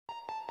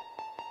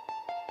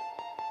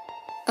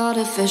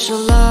Artificial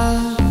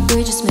love,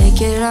 we just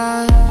make it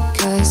up,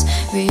 'cause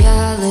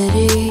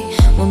reality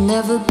will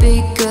never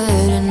be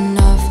good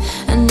enough.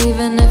 And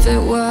even if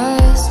it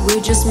was, we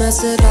just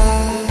mess it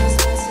up,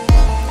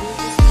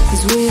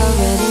 'cause we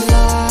already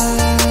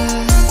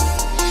lost,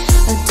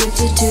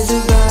 addicted to the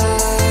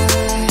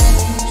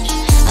rush.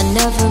 I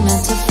never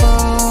meant to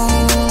fall.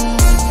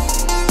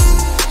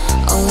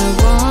 All I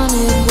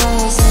wanted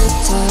was a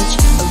touch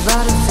of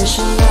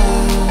artificial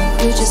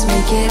love. We just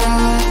make it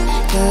up,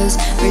 'cause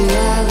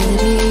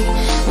reality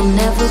will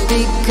never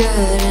be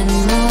good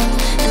enough.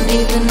 And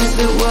even if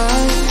it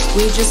was,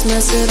 we just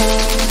mess it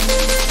up.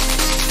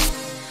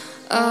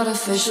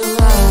 Artificial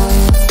love.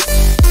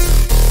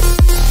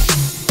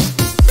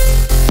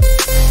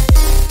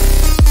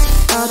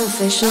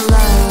 Artificial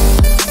love.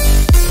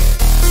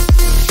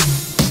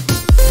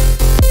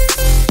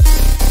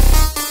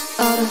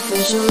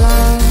 Artificial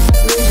love.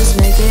 We just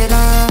make it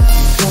up,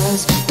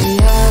 'cause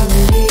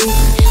reality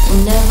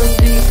will never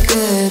be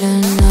good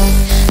enough.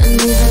 And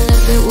even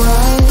if it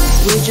was,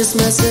 we just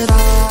mess it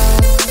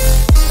up,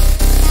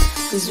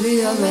 'cause we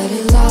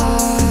already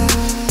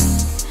lost,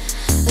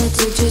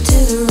 addicted to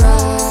the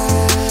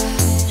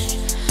rush.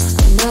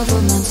 I never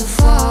meant to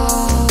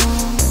fall.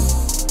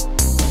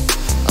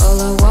 All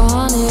I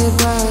wanted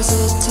was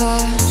a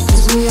touch,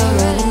 'cause we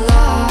already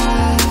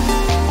lost,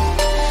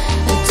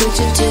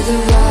 addicted to the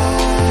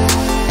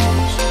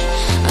rush.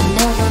 I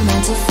never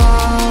meant to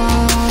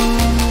fall.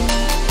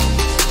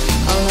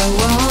 All I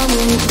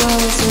wanted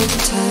was a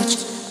touch.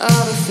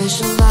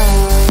 Artificial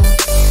love.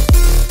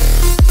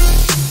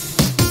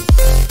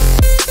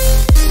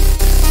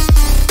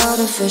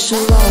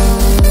 Artificial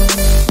love.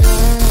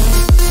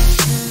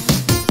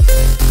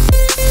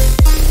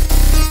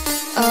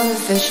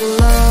 Artificial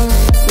love.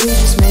 We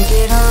just make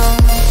it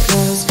up,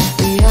 'cause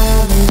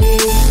reality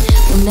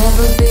will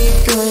never be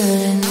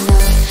good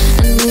enough.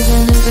 And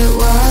even if it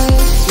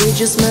was, we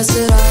just mess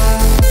it up.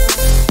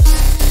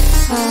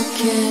 How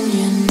can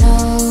you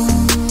know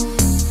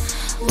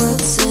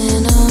what's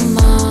in our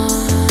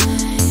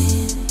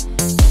mind,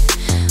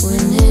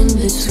 when in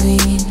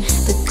between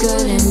the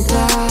good and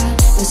bad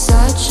there's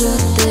such a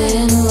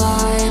thin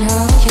line?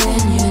 How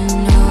can you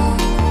know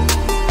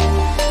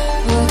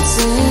what's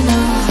in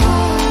our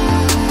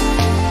heart,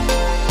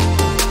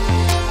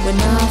 when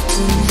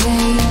often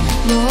hate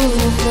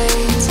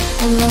motivates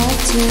and love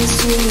tears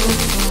you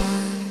apart?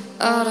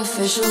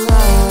 Artificial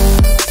love.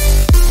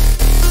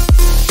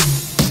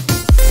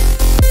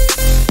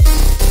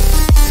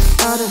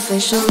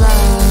 Artificial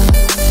love.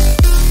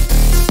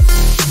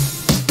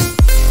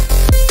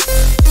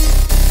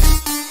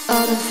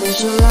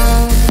 Artificial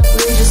love.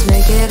 We just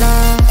make it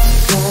up,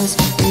 'cause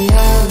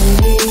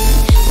reality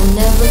will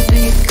never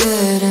be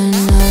good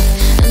enough.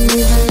 And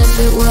even if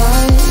it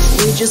was,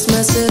 we just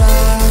mess it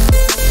up.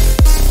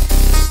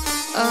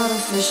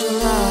 Artificial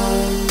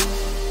love.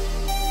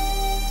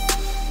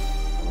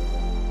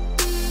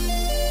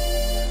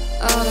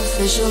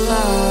 Artificial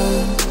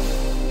love.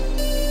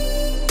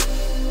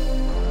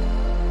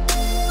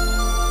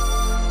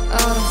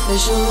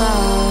 Artificial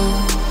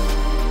love.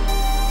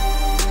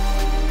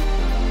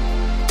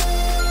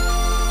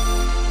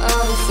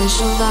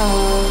 Artificial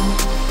love.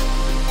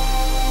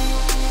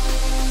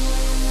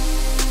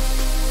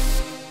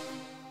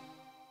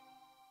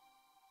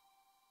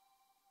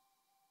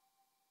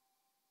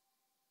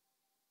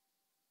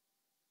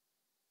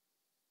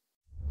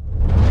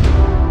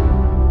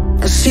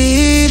 I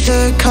see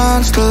the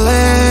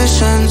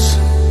constellations.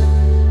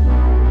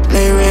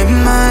 They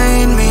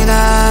remind me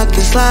that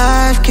this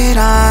life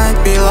cannot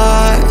be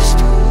lost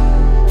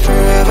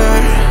forever.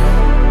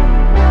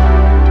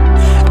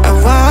 I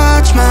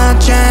watch my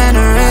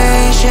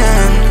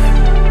generation.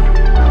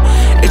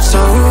 It's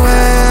so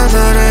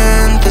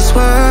evident this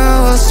world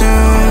will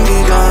soon be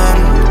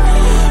gone.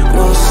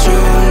 Will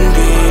soon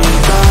be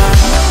gone.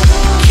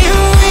 Can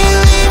we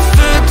live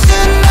for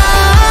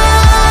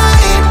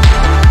tonight?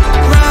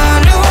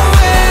 Run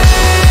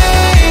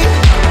away.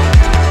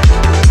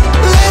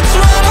 Let's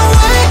run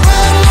away,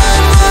 run,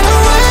 run, run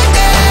away.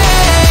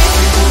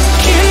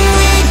 Can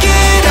we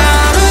get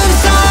out of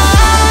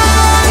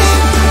sight?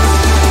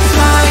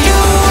 Fly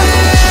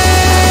away.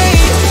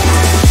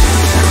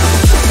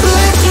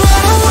 Let's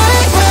run away,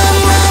 run.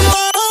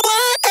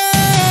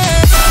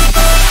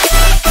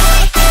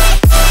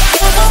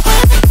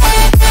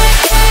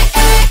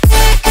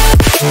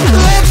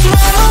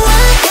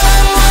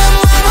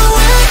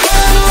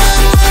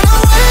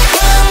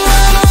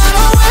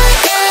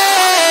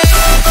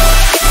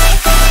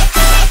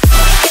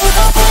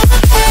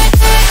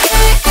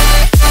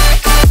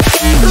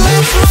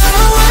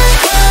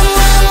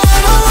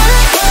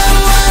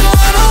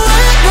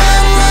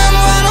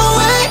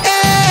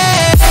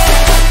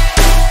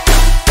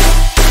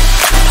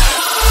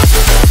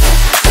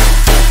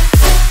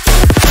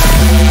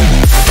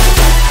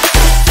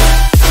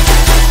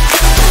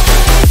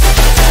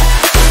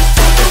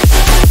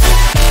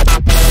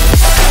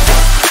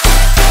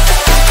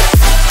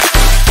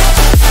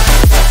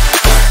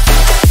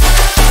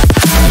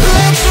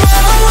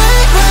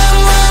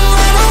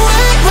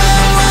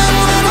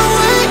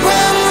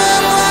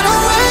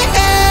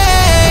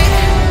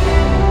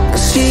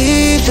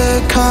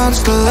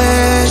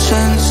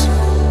 constellations.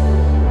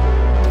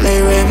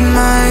 They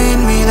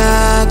remind me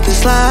that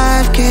this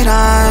life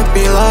cannot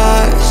be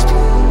lost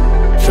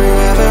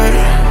forever.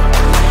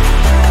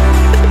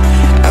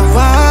 I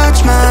watch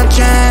my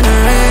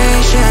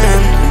generation.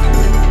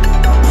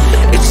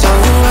 It's so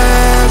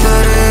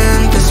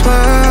evident this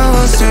world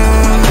will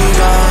soon